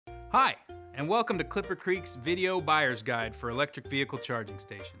Hi, and welcome to Clipper Creek's video buyer's guide for electric vehicle charging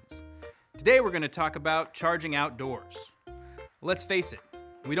stations. Today we're going to talk about charging outdoors. Let's face it,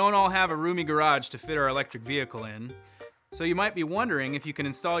 we don't all have a roomy garage to fit our electric vehicle in, so you might be wondering if you can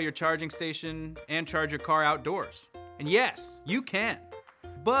install your charging station and charge your car outdoors. And yes, you can.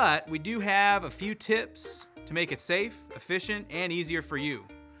 But we do have a few tips to make it safe, efficient, and easier for you.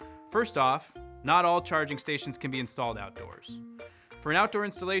 First off, not all charging stations can be installed outdoors. For an outdoor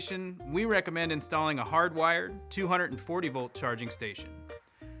installation, we recommend installing a hardwired 240-volt charging station.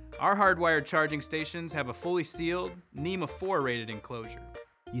 Our hardwired charging stations have a fully sealed NEMA 4 rated enclosure.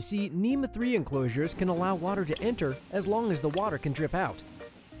 You see, NEMA 3 enclosures can allow water to enter as long as the water can drip out.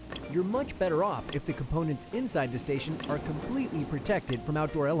 You're much better off if the components inside the station are completely protected from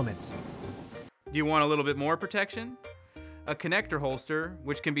outdoor elements. Do you want a little bit more protection? A connector holster,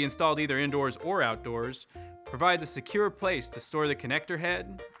 which can be installed either indoors or outdoors, provides a secure place to store the connector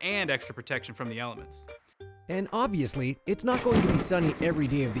head and extra protection from the elements. And obviously, it's not going to be sunny every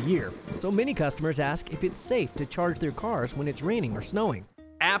day of the year, so many customers ask if it's safe to charge their cars when it's raining or snowing.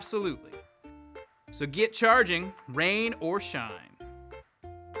 Absolutely. So get charging, rain or shine.